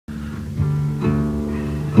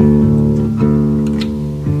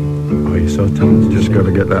so talented. Just got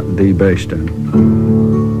to get that D bass down.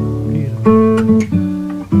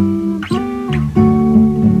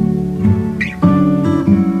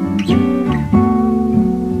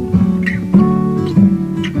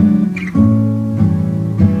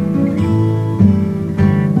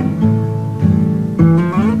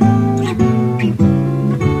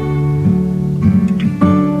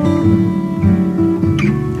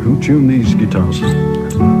 Tune these guitars.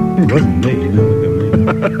 It wasn't me,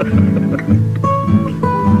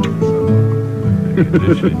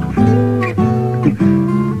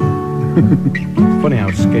 Funny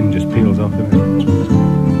how skin just peels off, isn't it?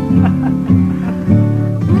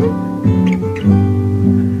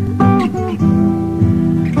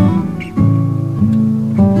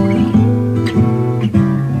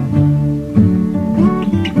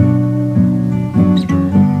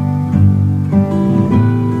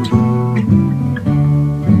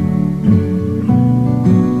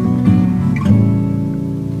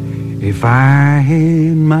 If I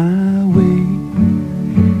had my way,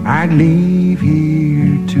 I'd leave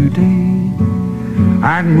here today.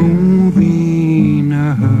 I'd move in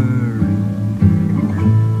a hurry.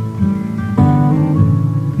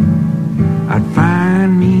 I'd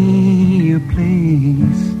find me a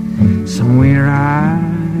place somewhere I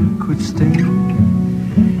could stay,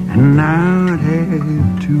 and not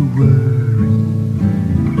have to worry.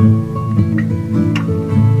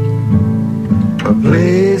 A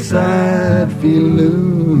place I'd feel loose,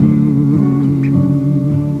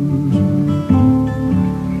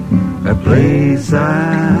 a place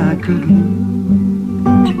I could lose.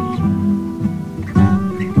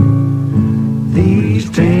 These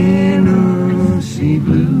Tennessee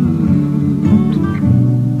blues,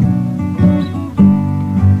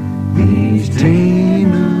 these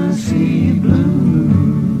Tennessee blues.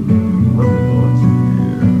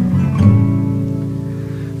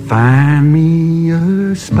 Find me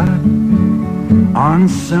a spot on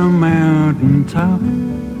some mountain top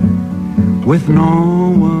with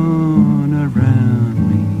no one around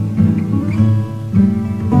me,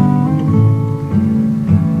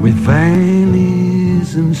 with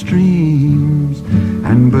valleys and streams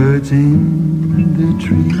and birds in the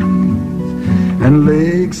trees and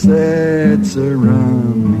lakes that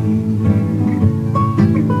surround me.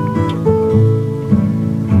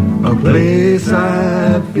 A place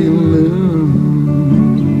I feel loose,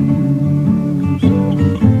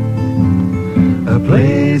 a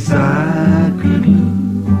place I could lose.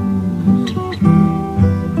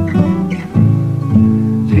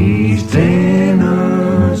 These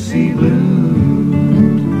Tennessee blues,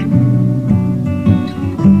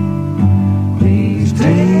 these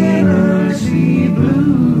Tennessee blues.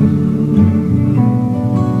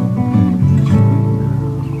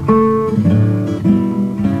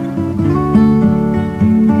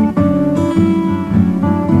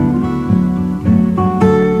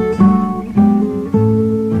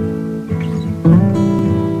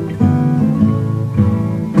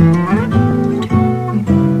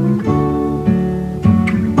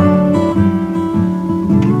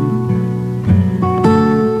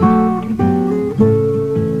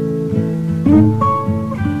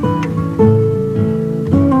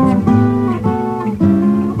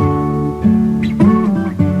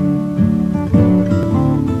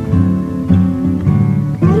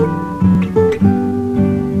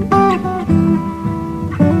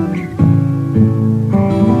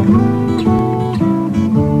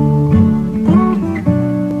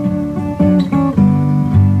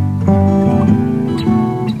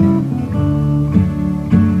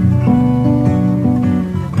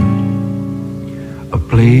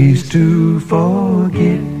 Place to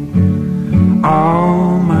forget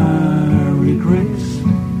all my regrets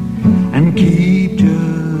and keep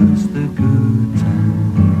just the good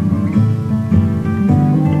times.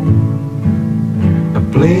 A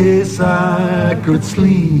place I could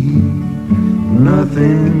sleep,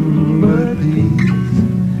 nothing but peace.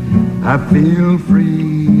 I feel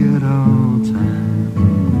free at all times.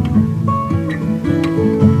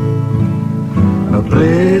 A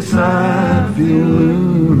place I feel loose,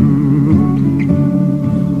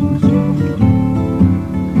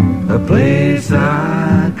 a place I